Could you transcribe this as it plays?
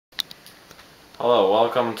Hello,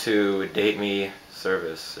 welcome to Date Me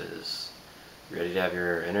Services. You ready to have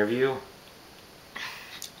your interview?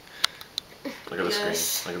 Look at the screen.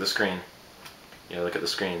 Look at the screen. Yeah, look at the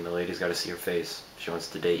screen. The lady's got to see your face. She wants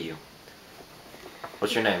to date you.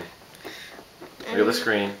 What's your name? Look at the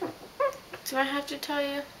screen. Do I have to tell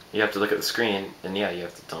you? You have to look at the screen, and yeah, you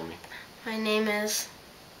have to tell me. My name is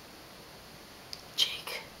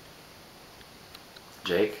Jake.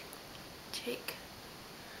 Jake?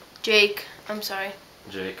 Jake, I'm sorry.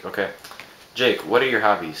 Jake, okay. Jake, what are your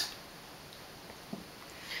hobbies?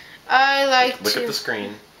 I like Look at the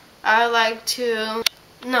screen. I like to...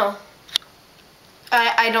 No.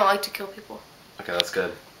 I don't like to kill people. Okay, that's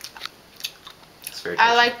good. That's very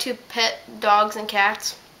I like to pet dogs and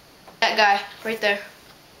cats. That guy, right there.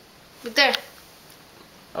 Right there.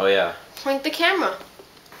 Oh, yeah. Point the camera.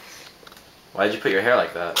 Why did you put your hair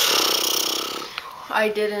like that? I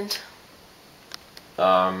didn't.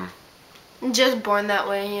 I'm just born that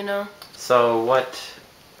way, you know. So what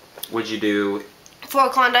would you do? For a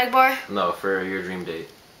Klondike bar? No, for your dream date.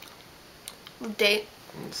 Date.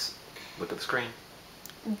 Look at the screen.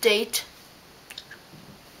 Date.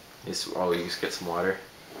 You just get some water.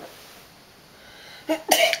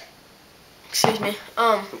 Excuse me.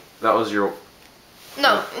 That was your...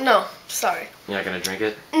 No, sorry. You're not gonna drink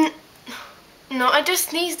it? No, I just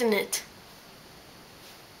sneezed in it.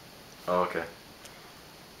 Oh, okay.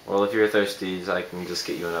 Well, if you're thirsty, I can just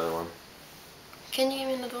get you another one. Can you give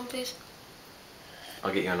me another one, please?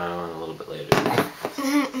 I'll get you another one a little bit later.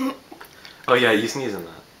 Oh yeah, you sneeze in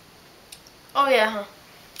that. Oh yeah,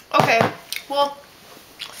 huh? Okay, well,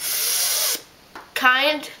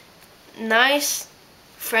 kind, nice,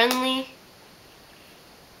 friendly,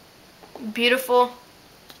 beautiful,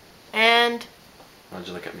 and... Why'd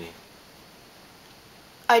you look at me?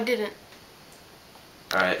 I didn't.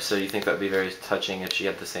 Alright, so you think that'd be very touching if she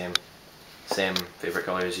had the same favorite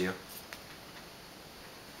color as you?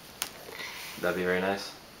 That'd be very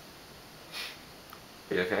nice?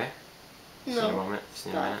 Are you okay? No. Just need a moment? Just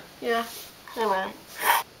need a minute? Yeah. Anyway.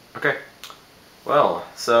 Okay. Well,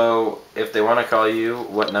 so if they want to call you,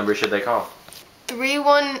 what number should they call?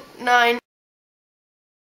 319